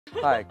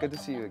Hi, good to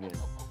see you again.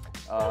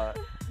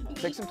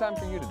 Take some time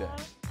for you today.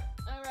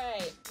 All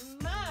right.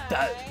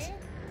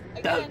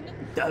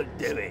 Don't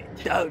do it.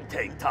 Don't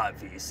take time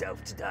for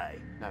yourself today.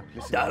 No,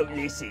 listen. Don't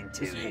listen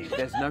to him.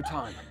 There's no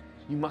time.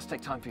 You must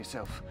take time for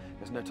yourself.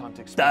 There's no time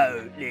to explain.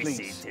 Don't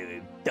listen to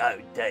him.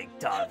 Don't take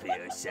time for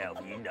yourself.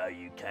 You know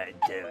you can't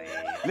do it.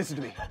 Listen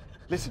to me.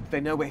 Listen,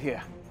 they know we're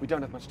here. We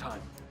don't have much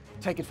time.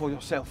 Take it for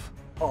yourself.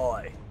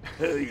 Oi,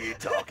 who are you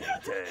talking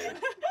to?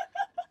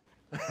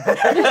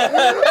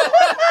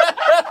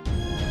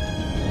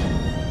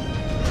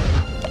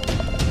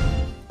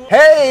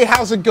 Hey,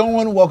 how's it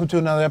going? Welcome to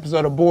another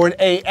episode of Board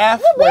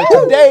AF, where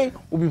today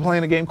we'll be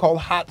playing a game called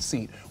Hot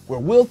Seat, where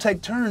we'll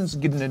take turns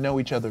getting to know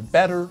each other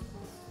better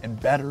and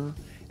better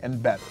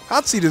and better.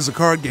 Hot Seat is a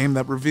card game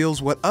that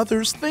reveals what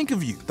others think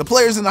of you. The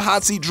players in the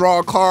hot seat draw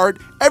a card.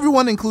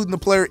 Everyone, including the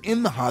player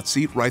in the hot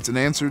seat, writes an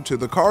answer to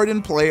the card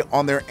in play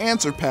on their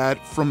answer pad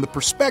from the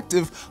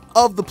perspective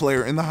of the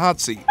player in the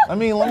hot seat. Let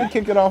me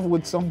kick it off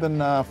with something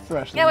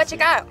fresh. Yeah, what you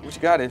got? What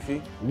you got,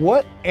 Iffy?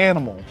 What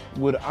animal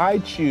would I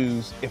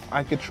choose if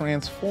I could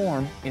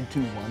transform into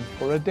one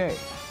for a day?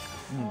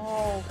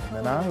 Oh, And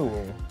then I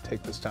will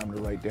take this time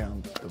to write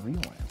down the real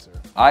answer.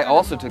 I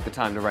also took the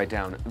time to write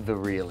down the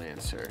real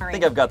answer. I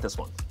think I've got this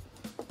one.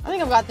 I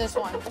think I've got this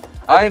one.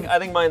 I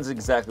think mine's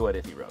exactly what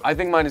Iffy wrote. I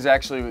think mine is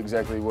actually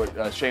exactly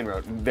what Shane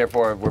wrote.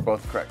 Therefore, we're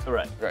both correct.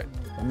 Right. Right.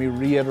 Let me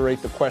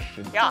reiterate the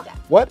question. Yeah.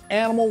 What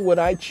animal would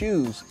I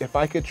choose if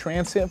I could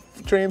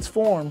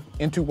transform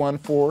into one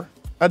for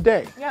a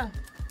day? Yeah.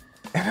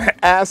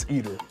 Ass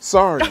eater.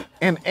 Sorry,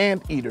 an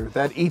ant eater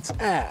that eats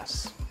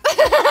ass.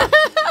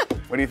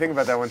 What do you think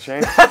about that one,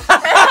 Shane?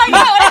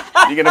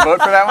 You gonna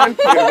vote for that one? You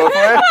gonna vote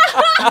for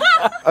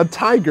it? A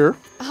tiger.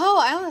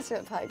 Oh, I almost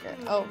got tiger.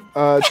 Oh.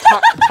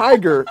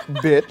 Tiger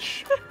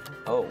bitch.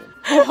 Oh.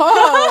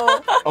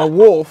 Oh. A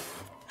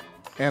wolf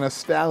and a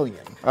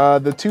stallion.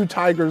 The two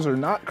tigers are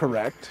not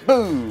correct.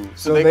 Boo!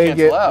 So they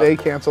cancel out.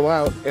 cancel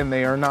out, and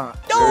they are not.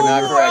 They're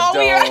not correct.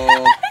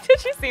 Oh, Oh.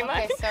 Did you see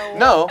mine? Okay, so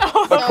No,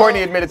 but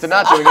Courtney admitted to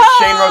not doing it.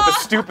 Shane wrote the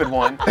stupid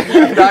one,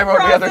 and I wrote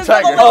the other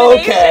tiger.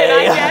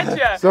 Okay. I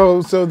getcha.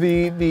 So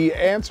the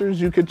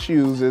answers you could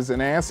choose is an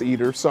ass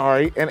eater,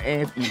 sorry, an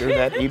ant eater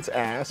that eats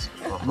ass,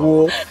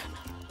 wolf,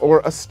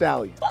 or a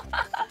stallion.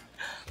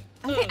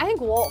 I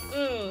think wolf.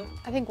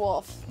 I think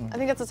wolf. I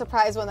think that's a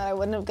surprise one that I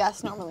wouldn't have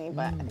guessed normally,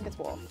 but I think it's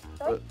wolf.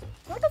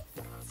 What a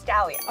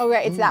stallion. Oh,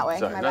 right, it's that way.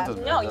 Sorry, My that bad.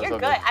 doesn't- No, that's you're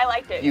okay. good. I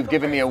liked it. You've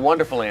given me a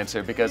wonderful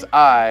answer because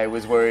I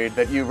was worried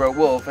that you wrote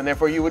wolf, and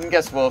therefore you wouldn't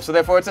guess wolf, so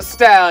therefore it's a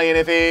stallion,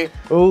 Iffy.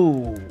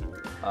 Ooh.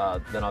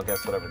 Then I'll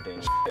guess whatever Dane.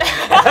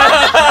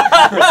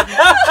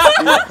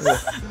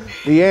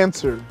 The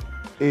answer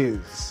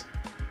is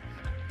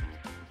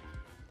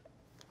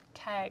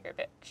Tiger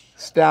bitch.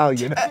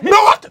 stallion,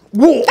 not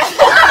wolf.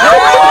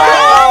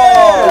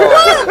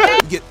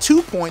 You get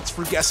 2 points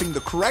for guessing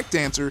the correct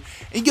answer,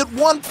 and you get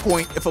 1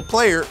 point if a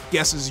player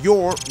guesses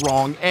your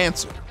wrong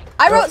answer.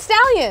 I wrote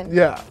stallion.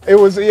 Yeah, it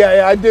was.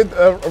 Yeah, I did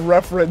a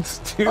reference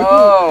to.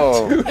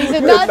 Oh. to He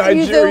did not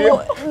use the Nigerian-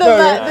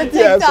 TikTok.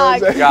 Yeah, so I'm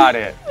saying- Got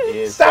it.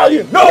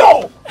 Stallion,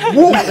 no!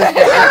 Wolf.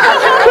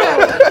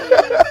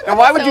 And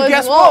why would So you it's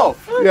guess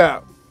wolf. wolf? Yeah.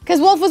 Because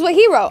wolf was what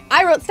he wrote.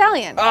 I wrote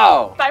stallion.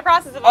 Oh. By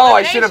process of Oh, I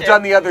elimination. should have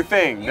done the other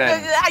thing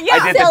then. Yeah,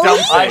 I did the silly. dumb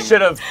thing. I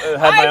should have had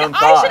my own I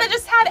thought. should have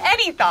just had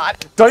any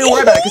thought. Don't even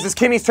worry about it, because it's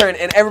Kimmy's turn,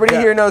 and everybody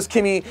here knows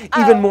Kimmy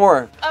even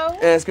more. Oh.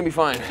 And it's gonna be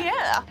fine.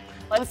 Yeah.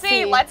 Let's see.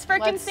 see. Let's freaking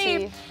Let's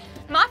see. see.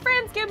 My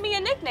friends give me a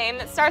nickname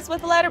that starts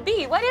with the letter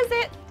B. What is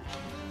it?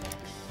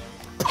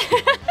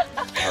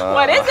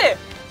 What is it?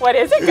 What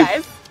is it,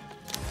 guys?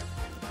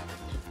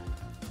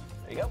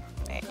 There you go.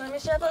 Let me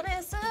shuffle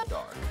this up.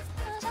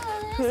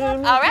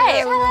 All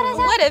right.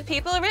 What have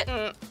people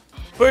written?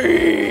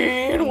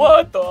 Bean.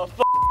 What the f?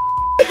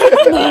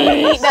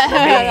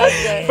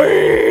 That's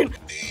good.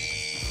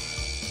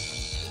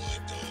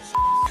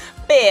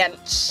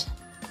 Bench.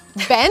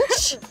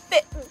 Bench?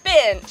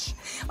 Bench.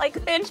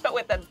 Like bench, but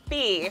with a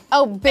B.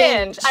 Oh,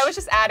 bench. I was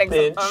just adding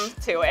Bench. some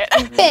to it.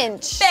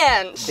 bench.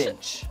 Bench.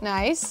 Bench.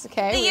 Nice.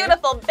 Okay.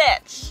 Beautiful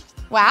bitch.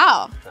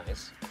 Wow.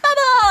 Nice.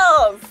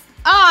 Bubbles.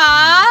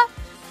 Ah.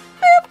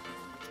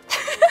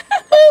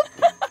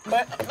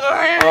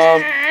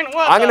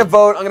 I'm gonna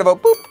vote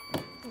boop.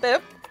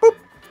 Boop.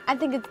 I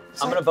think it's.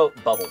 I'm gonna vote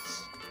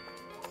bubbles.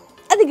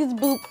 I think it's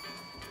boop.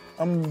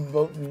 I'm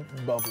voting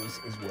bubbles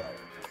as well.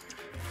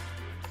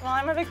 Well,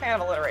 I'm a big fan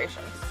of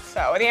alliteration,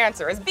 so the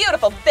answer is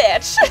beautiful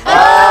bitch. I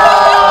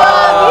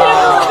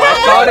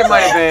thought it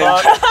might have been.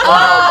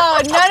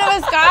 Oh, none of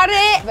us got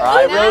it.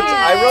 I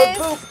wrote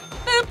poop.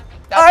 Boop.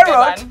 That's a good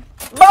one.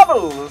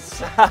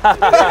 Bubbles.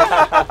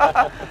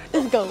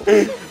 Let's go.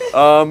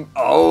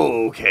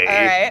 Okay.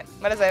 All right.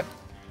 What is it?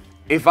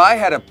 If I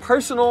had a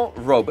personal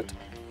robot,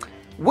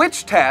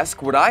 which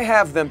task would I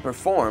have them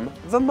perform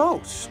the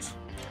most?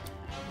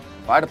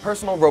 If I had a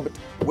personal robot,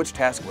 which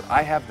task would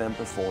I have them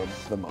perform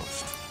the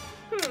most?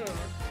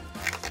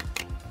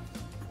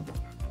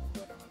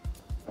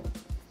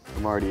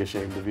 I'm already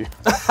ashamed of you.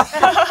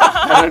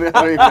 I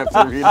don't even have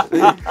to read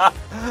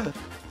it.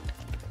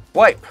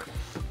 Wipe.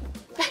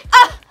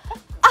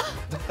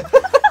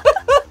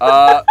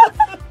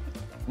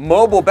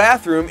 Mobile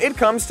bathroom, it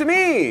comes to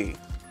me.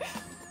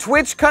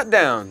 Twitch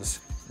cutdowns.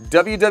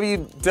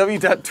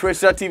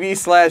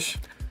 www.twitch.tv/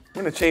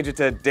 I'm gonna change it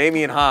to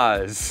Damien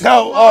Haas.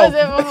 No, What was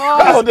it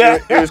before?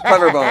 It was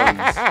Clever Bones.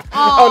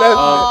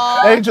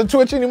 that ain't your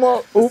Twitch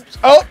anymore. Oops.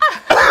 Oh.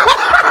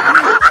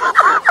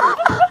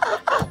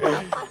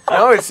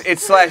 No, it's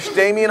 /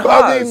 Damien I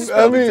Haas. mean,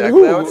 spelled exactly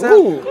who? how it Who?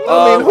 sounds.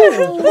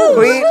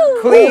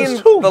 Clean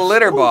Who's? the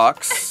litter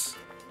box.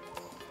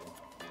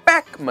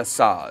 Back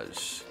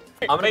massage.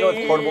 I'm gonna go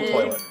with portable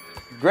toilet.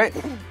 Great, I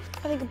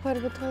think a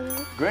portable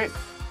toilet. great.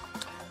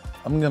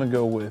 I'm gonna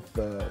go with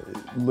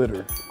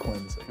litter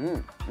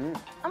cleansing.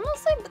 I'm gonna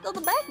say the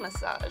back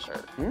massager,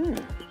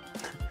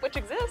 which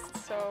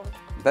exists. So.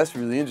 That's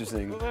really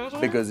interesting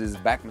because it's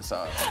back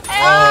massage.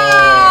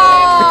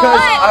 Oh!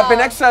 Because I've been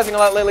exercising a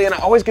lot lately and I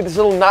always get this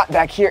little knot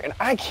back here and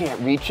I can't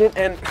reach it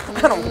and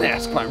I don't want to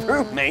ask my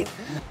roommate.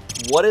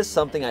 What is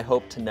something I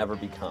hope to never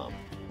become?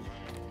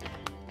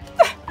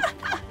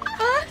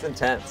 It's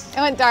intense. It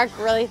went dark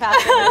really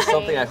fast. in my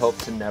Something I brain. hope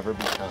to never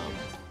become.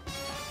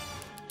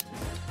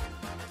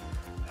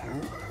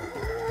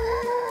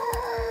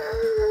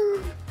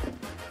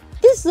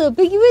 This little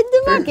piggy went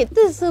to the market.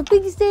 This little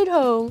piggy stayed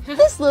home.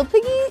 This little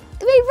piggy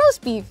made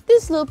roast beef.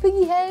 This little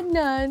piggy had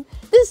none.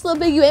 This little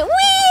piggy went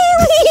wee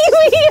wee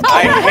wee.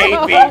 I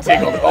hate being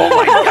tickled. Oh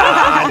my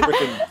God.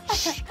 Freaking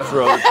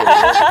throat.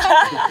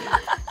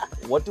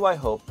 What do I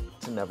hope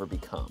to never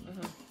become?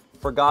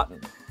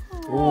 Forgotten.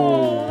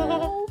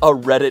 A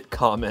Reddit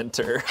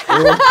commenter.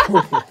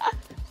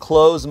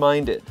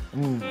 Close-minded.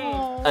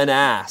 An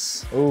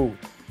ass. Ooh.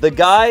 The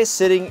guy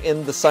sitting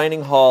in the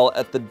signing hall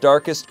at the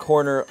darkest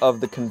corner of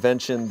the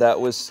convention that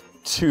was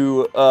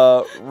to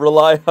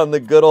rely on the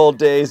good old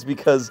days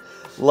because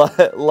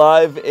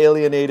live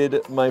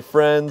alienated my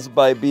friends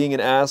by being an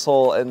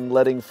asshole and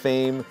letting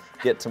fame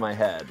get to my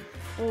head.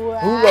 Wow.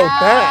 Who wrote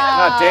that?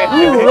 God damn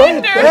Who it.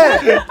 wrote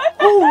that?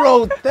 Who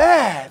wrote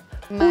that?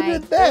 Who My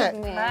did that?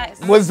 goodness. Nice.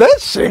 Was that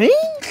Shane?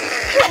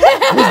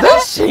 Was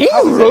that Shane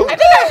who wrote I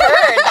think I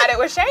heard that it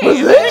was Shane.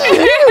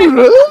 Shane who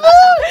wrote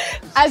that?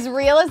 As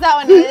real as that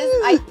one is,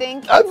 I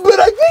think. But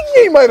I think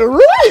he might have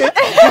wrote it.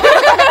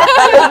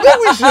 I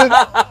think we should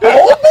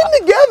all be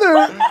together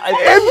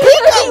and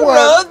pick that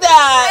one.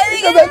 that.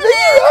 Because I think he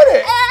wrote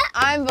it.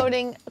 I'm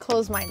voting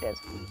close-minded.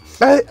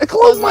 Close-minded.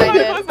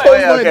 Close-minded. Oh,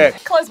 yeah, okay.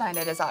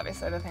 Close-minded is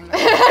obviously the thing.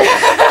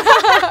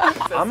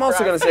 That I'm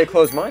also going to say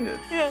close-minded.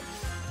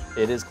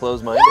 It is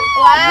close-minded.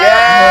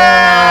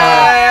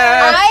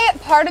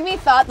 Part of me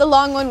thought the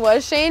long one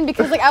was Shane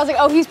because like I was like,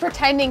 oh, he's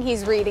pretending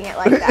he's reading it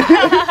like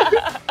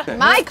that.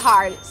 My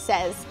card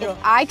says, if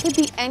I could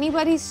be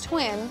anybody's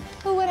twin,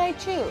 who would I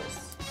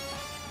choose?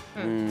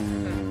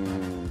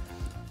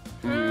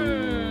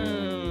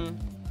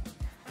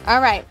 All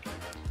right,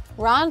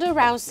 Ronda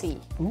Rousey,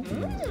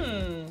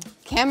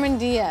 Cameron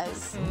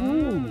Diaz,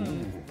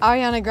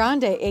 Ariana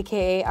Grande,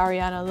 aka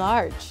Ariana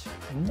Large,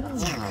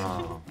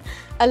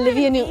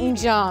 Olivia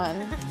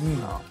Newton-John,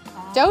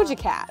 Doja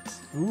Cat.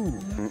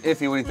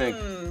 Iffy, what do you think?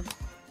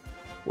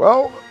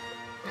 Well,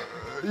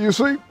 you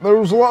see, there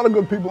was a lot of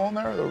good people on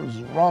there. There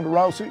was Ronda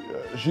Rousey,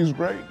 she's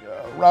great.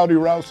 Rowdy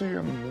Rousey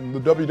in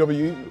the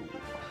WWE.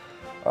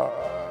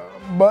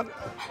 But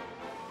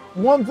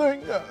one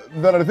thing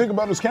that I think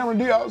about is Cameron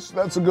Diaz.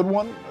 That's a good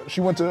one.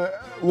 She went to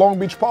Long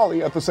Beach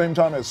Poly at the same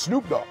time as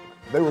Snoop Dogg.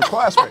 They were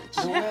classmates.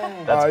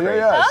 That's great.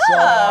 Yeah.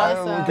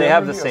 Awesome. They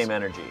have the Cameron Diaz. same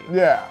energy.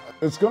 Yeah,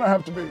 it's gonna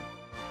have to be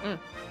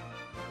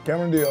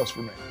Cameron Diaz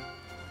for me.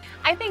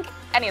 I think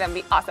any of them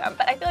would be awesome,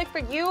 but I feel like for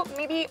you,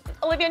 maybe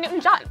Olivia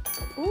Newton-John.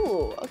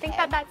 Ooh, I think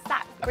that's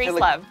that. I Grease feel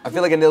love. I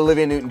feel like an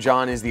Olivia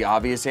Newton-John is the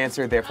obvious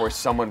answer, therefore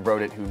someone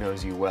wrote it who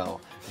knows you well.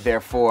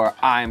 Therefore,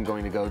 I'm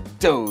going to go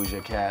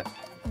Doja Cat.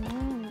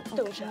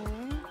 Doja.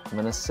 I'm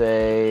gonna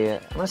say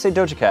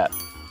Doja Cat.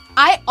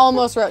 I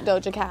almost wrote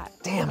Doja Cat.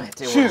 Damn it.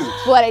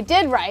 What I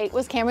did write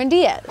was Cameron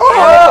Diaz.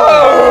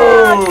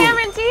 Oh,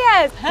 Cameron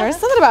Diaz. There's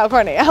something about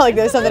Courtney. Like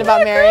there's something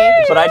about Mary.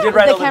 But I did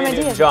write The Olivia Cameron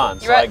Diaz. Newton-John.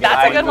 So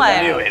That's a good one.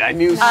 I knew it. I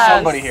knew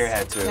somebody here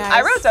had to. Nice.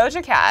 I wrote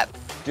Doja Cat.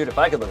 Dude, if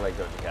I could look like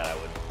Doja Cat, I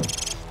would.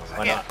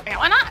 Why not? Yeah,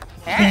 why not?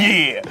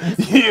 Yeah,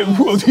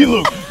 well, see,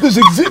 look, this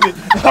exhibit,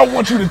 I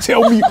want you to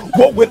tell me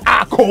what would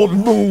I call the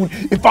moon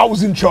if I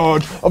was in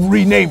charge of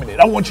renaming it.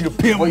 I want you to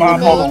pin What my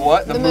you call it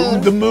what? The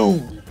moon? The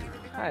moon.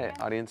 Hi,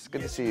 audience.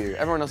 Good to see you.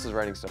 Everyone else is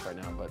writing stuff right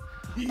now, but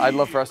I'd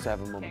love for us to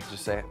have a moment to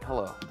just say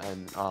hello.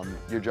 And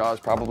your jaw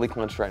is probably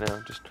clenched right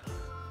now. Just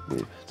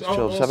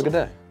chill. Just have a good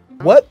day.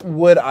 What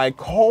would I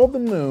call the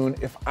moon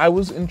if I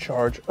was in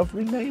charge of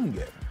renaming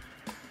it?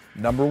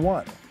 Number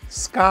 1,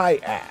 Sky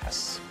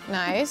Ass.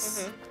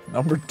 Nice.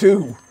 Number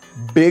 2,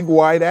 Big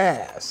White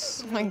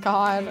Ass. Oh my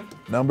God.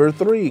 Number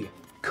 3,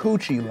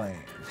 Coochie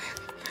Land.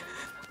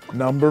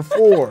 Number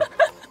 4,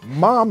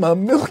 Mama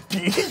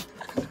Milky.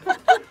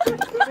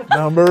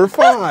 Number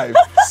 5,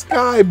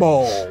 Sky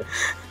Ball.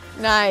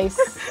 Nice.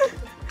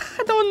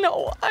 I don't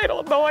know.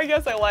 I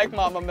guess I like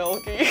Mama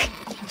Milky.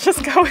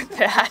 Just go with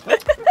that.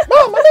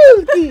 Mama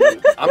Milky.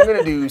 I'm going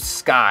to do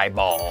Sky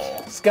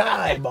Ball.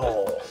 Sky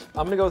Ball.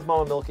 I'm gonna go with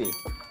Mama Milky.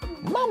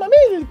 Mama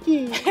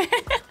Milky.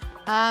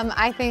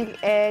 I think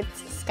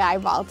it's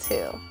Skyball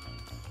 2.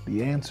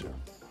 The answer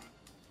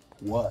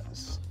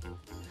was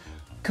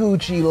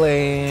Coochie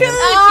Land.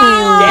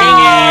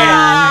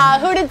 Ah,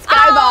 who did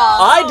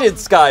Skyball? I did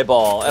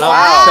Skyball, and I'm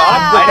Wow.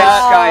 shocked with I did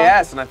that. Sky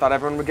S, and I thought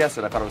everyone would guess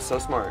it. I thought it was so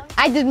smart.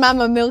 I did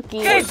Mama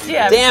Milky. Good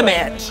job. Damn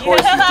it. Of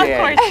course you did.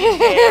 Of course you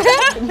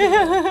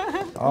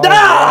did. All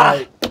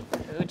right.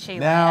 Gucci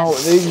Now,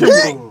 there you go.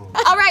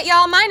 All right,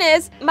 y'all, mine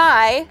is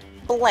my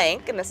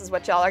blank, and this is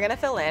what y'all are gonna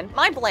fill in.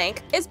 My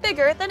blank is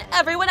bigger than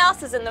everyone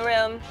else's in the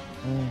room.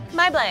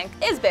 My blank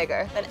is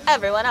bigger than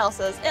everyone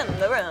else's in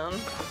the room.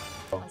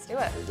 Let's do it.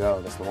 There you go.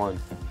 That's the one.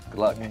 Good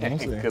luck. Good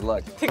luck. Good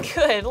luck.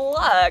 Good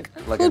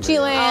luck, Coochie everybody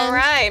Land. All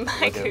right, my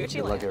else. Gucci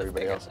Good luck, land is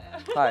everybody bigger. else.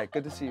 Hi,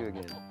 good to see you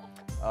again.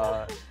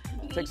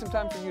 Take some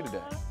time for you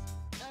today.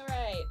 All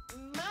right,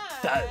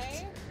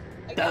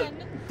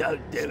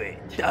 Don't do it.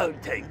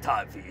 Don't take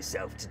time for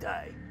yourself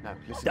today. No,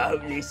 listen.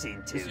 Don't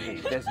listen to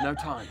him. There's no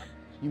time.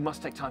 You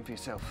must take time for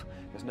yourself.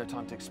 There's no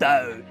time to explain.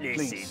 Don't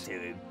listen Please. to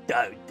him.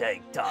 Don't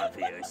take time for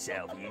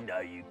yourself. You know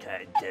you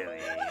can't do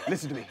it.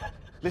 Listen to me.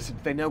 Listen,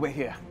 they know we're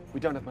here. We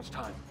don't have much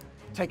time.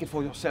 Take it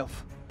for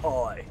yourself.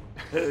 Oi,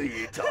 who are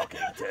you talking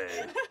to?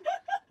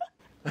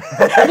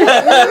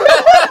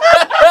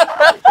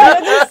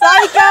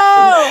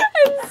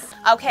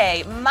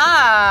 Okay,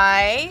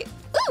 my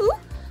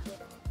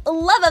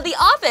love of the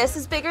office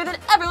is bigger than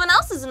everyone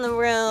else's in the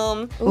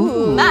room.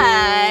 Ooh.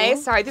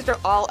 Sorry, these are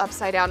all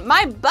upside down.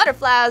 My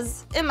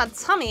butterflies in my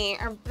tummy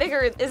are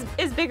bigger,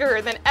 is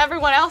bigger than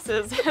everyone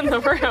else's in the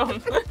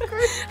room.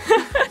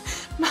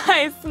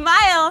 My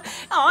smile,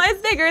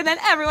 is bigger than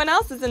everyone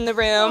else's in the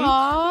room.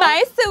 Aww.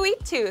 My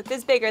sweet tooth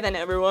is bigger than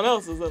everyone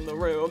else's in the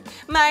room.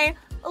 My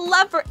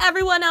love for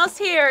everyone else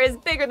here is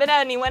bigger than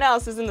anyone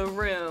else's in the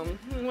room.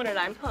 What did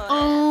I put?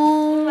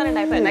 What did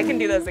I put? And I can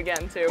do those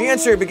again too. The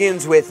answer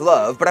begins with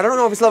love, but I don't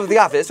know if it's love of the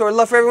office or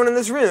love for everyone in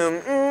this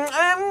room.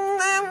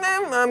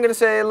 I'm gonna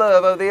say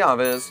love of the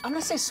office. I'm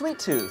gonna say Sweet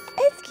Tooth.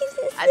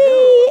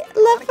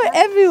 Love for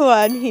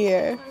everyone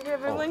here.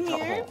 Everyone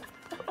here.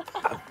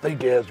 I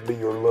think it has to be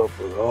your love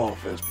for the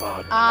office,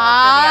 partner.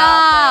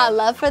 Ah,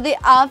 love for the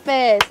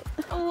office.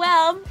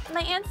 Well,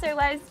 my answer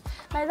was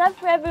my love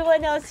for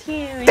everyone else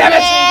here. Damn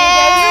it!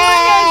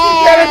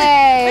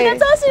 Yay. But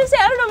that's also to say,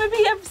 I don't know,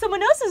 maybe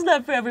someone else's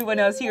love for everyone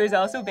else here is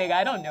also big.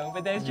 I don't know,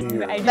 but that's just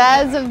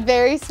That is a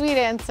very sweet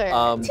answer.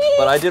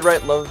 But I did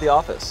write Love of the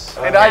Office.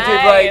 And I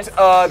did write,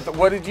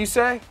 what did you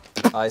say?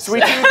 I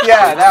Sweet Tooth?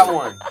 Yeah, that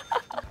one.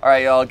 All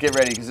right, y'all, get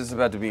ready, because this is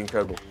about to be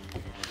incredible.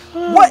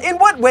 In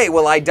what way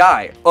will I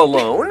die?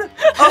 Alone?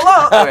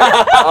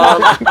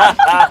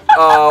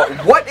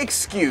 What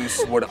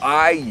excuse would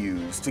I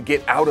use to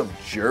get out of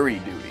jury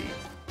duty?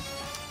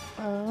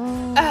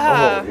 Oh,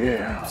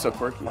 yeah. So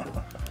quirky.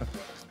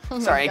 Oh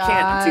Sorry, my I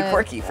can't. I'm too God.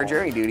 quirky for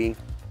jury duty.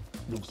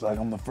 Looks like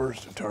I'm the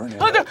first attorney.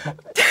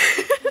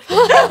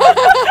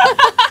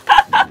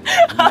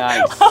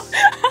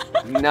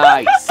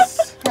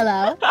 Nice.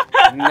 Hello?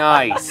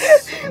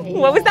 Nice.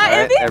 What was that, All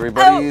right, Andy?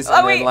 everybody's,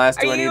 and wait, then last,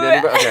 do are I need you-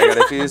 anybody? Okay, I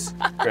got a fuse.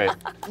 Great.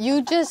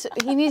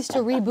 He needs to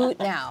reboot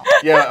now.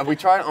 Yeah, we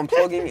tried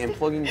unplugging and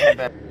plugging him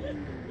back.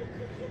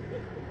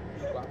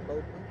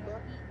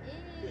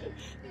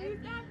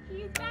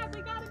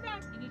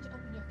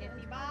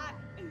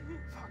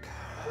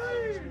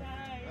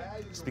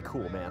 Just be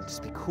cool, man.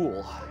 Just be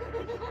cool.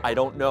 I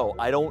don't know.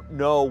 I don't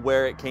know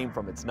where it came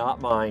from. It's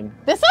not mine.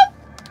 This one?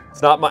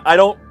 It's not mine. I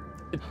don't.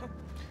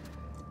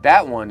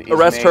 That one is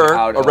Arrest made her.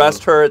 out of-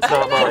 Arrest her. It's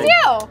not mine.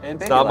 You.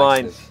 And It's not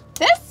mine.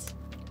 This?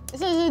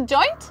 This is a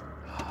joint?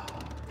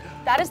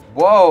 That is.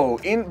 Whoa,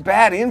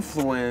 bad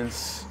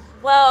influence.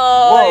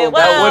 Whoa.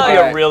 That would be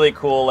Alright. a really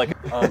cool, like.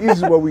 This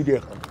is what we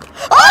did.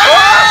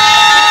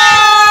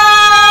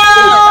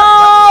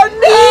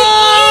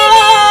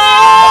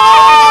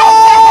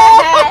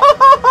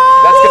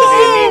 That's gonna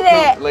be a neat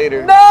poop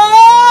later. No,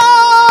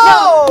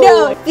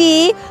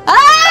 see?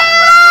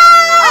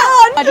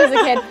 Much as a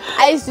kid.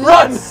 I used to do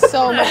that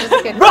so much as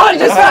a kid. Run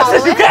Did you as fast follow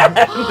as you it? can!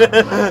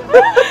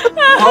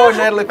 Oh,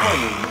 Natalie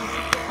Portman.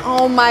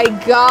 Oh my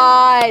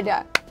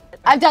God.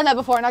 I've done that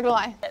before, not gonna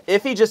lie.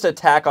 If he just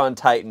Attack on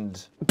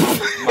Titaned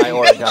my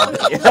origami.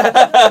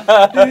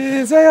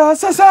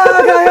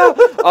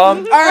 All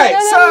right,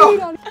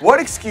 so what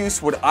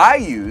excuse would I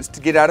use to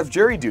get out of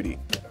jury duty?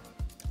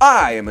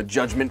 I am a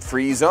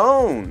judgment-free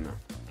zone.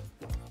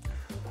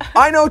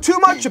 I know too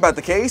much about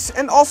the case,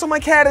 and also my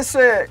cat is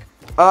sick.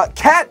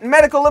 Cat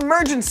medical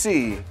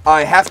emergency.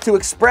 I have to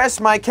express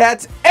my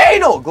cat's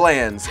anal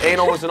glands.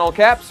 Anal was in all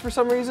caps for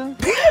some reason.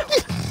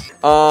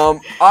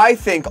 I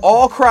think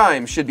all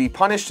crime should be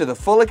punished to the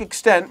full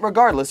extent,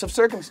 regardless of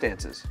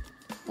circumstances.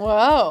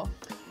 Whoa.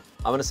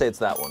 I'm gonna say it's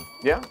that one.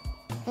 Yeah?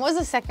 What was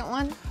the second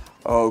one?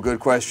 Oh, good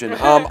question.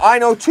 I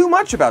know too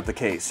much about the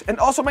case, and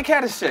also my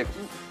cat is sick.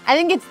 I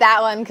think it's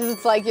that one because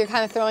it's like you're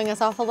kind of throwing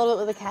us off a little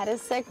bit with the cat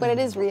is sick, but it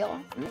is real.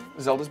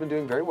 Zelda's been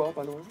doing very well,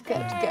 by the way.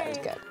 Good,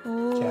 good, good.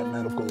 Cat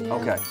medical.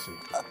 Okay.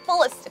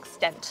 Fullest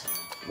extent.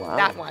 Wow.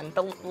 That one,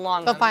 the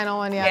long The one. final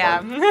one,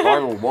 yeah. Yeah.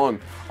 Final one.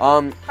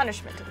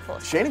 Punishment to the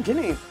fullest. Shane and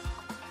Kinney,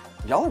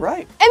 Y'all are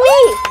right. And me!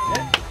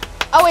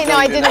 Oh wait, no,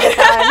 I didn't get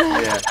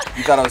that. Yeah,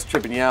 you thought I was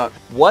tripping you out.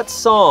 What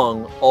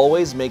song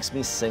always makes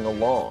me sing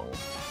along?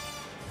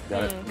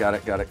 Got it, got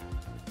it, got it.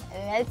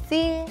 Let's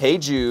see. Hey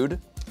Jude.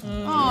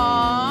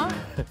 Aww.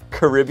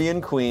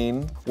 Caribbean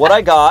Queen. What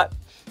I Got.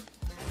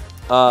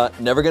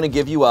 Never Gonna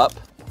Give You Up.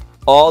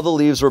 All the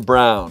Leaves Were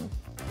Brown.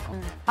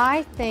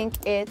 I think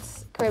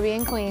it's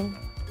Caribbean Queen.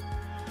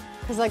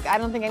 Cause like I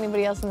don't think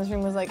anybody else in this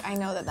room was like, I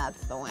know that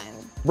that's the one.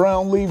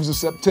 Brown leaves a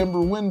September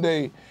wind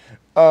day.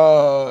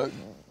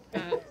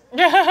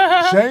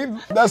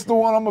 Shane, that's the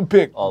one I'm gonna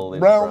pick. All the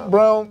leaves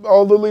brown,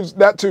 all the leaves,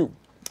 that too.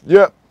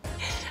 Yep.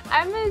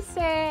 I'm gonna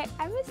say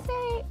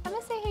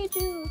Hey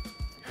Jude.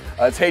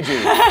 It's Hey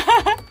Jude.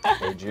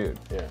 Hey Jude.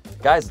 Yeah.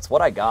 Guys, it's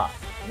What I Got.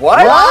 What?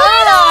 By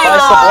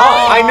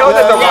Sublime. I know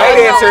that the right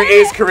answer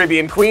is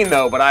Caribbean Queen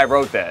though, but I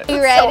wrote that.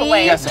 You ready?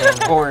 Yes, I was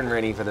born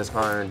ready for this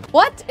card.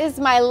 What is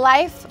my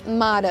life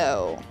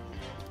motto?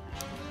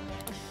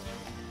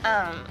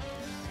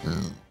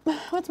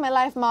 What's my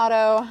life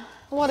motto?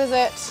 What is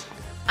it?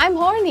 I'm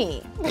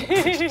horny.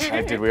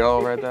 Did we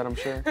all read that, I'm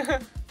sure?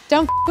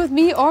 Don't f with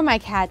me or my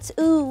cats.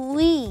 Ooh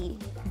wee.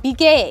 Be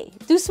gay.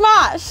 Do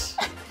Smosh.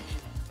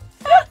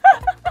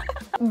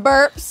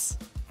 Burps.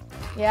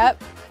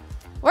 Yep.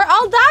 We're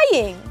all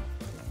dying.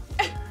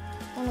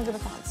 Don't look at the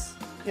fonts.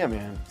 Yeah,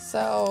 man.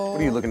 So.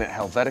 What are you looking at,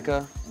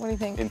 Helvetica? What do you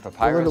think? In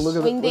papyrus? Look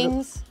at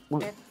Wingdings.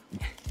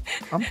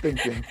 I'm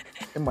thinking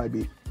it might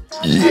be.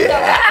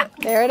 Yeah!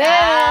 There it is.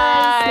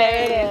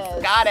 There it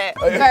is. Got it.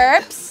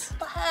 Burps.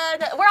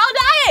 We're all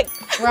dying.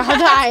 We're all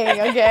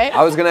dying, okay?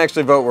 I was gonna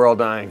actually vote We're All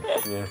Dying.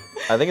 Yeah.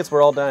 I think it's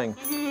We're All Dying.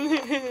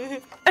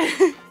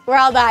 We're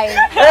all dying.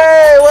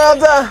 Hey, well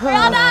done! We're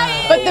all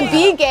dying. But the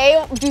Be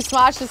Gay, Do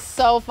Smosh is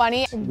so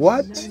funny.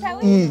 What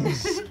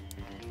is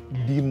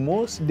the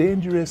most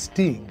dangerous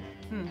thing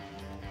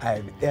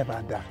I've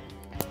ever done?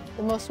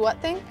 The most what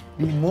thing?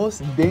 The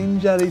most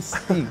dangerous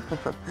thing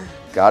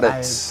Got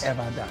I've it.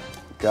 ever done.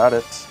 Got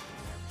it.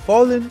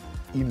 Falling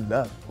in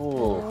love.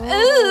 Ooh.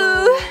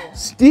 Ooh.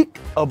 Stick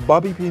a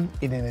bobby pin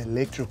in an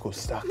electrical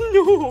socket.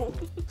 No.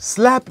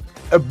 Slap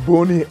a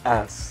bony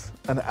ass,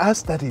 an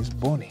ass that is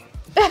bony.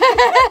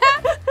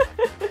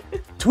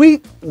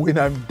 Tweet when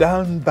I'm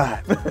down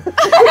bad.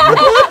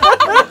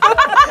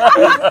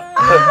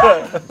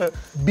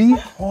 Be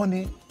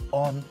horny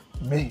on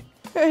me.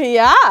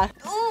 Yeah.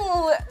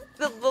 Ooh.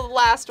 The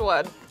last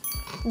one.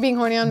 Being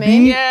horny on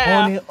Maine. Be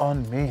horny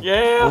on me.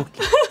 Yeah.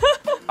 Okay.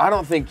 I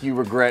don't think you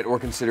regret or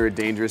consider it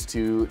dangerous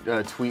to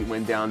tweet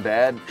when down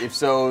bad. If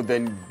so,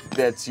 then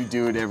that's you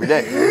do it every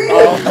day.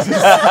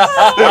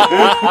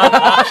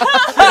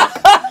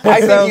 I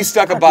think you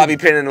stuck a bobby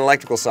pin in an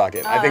electrical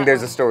socket. I think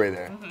there's a story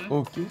there.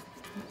 Okay.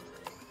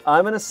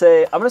 I'm gonna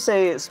say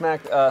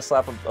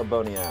slap a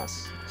bony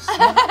ass.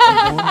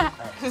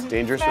 It's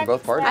dangerous for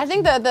both parties. I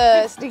think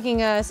the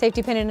sticking a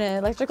safety pin in an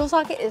electrical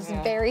socket is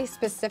very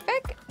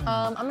specific.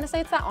 I'm gonna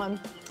say it's that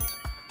one.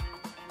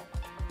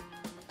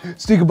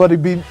 Stick a bobby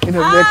pin in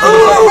an electrical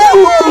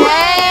socket. Yay!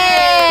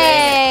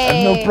 I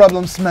have no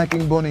problem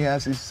smacking bony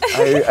asses.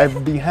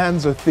 The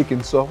hands are thick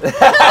and soft.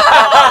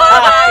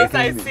 Nice,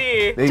 I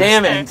see.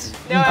 Damn it.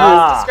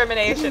 No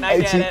discrimination, I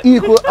It's get an it.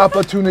 equal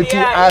opportunity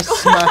Yeah. ass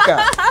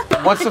smacker.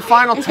 What's the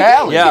final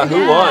tally? Yeah,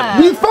 who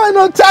won? The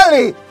final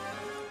tally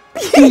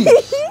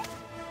is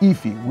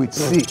Ify with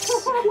 6.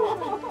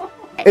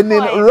 And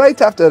then right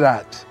after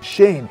that,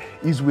 Shane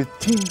is with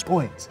 10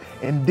 points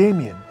and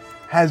Damien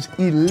has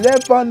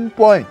 11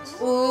 points.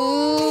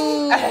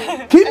 Ooh.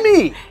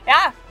 Kimmy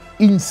Yeah.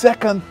 in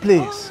second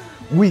place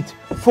with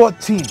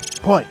 14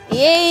 points.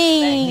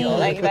 Yay!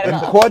 Like you better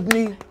And not.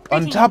 Courtney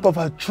on top of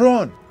her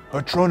throne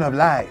of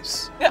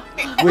lies,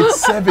 with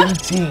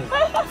 17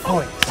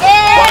 points.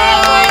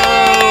 Yay!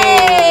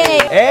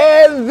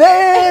 And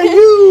there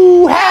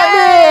you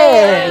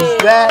have it.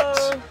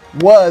 That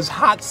was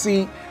Hot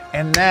Seat,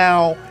 and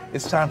now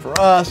it's time for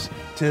us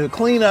to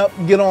clean up,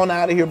 get on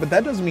out of here. But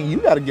that doesn't mean you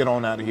got to get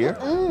on out of here,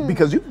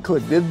 because you can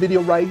click this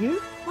video right here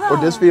or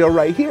this video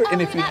right here.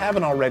 And if you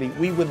haven't already,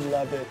 we would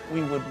love it.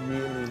 We would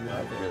really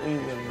love it. We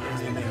would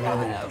really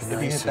love it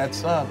if you hit that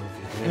sub.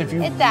 And if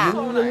you Hit that.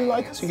 really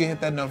like us, you can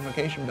hit that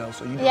notification bell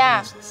so you don't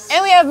Yeah. miss.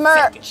 And we have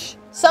merch.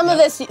 Some of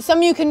this,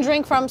 some you can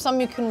drink from, some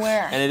you can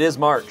wear. And it is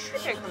March.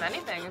 Drink from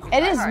anything.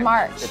 It is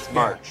March. It's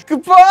March.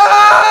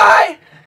 Goodbye!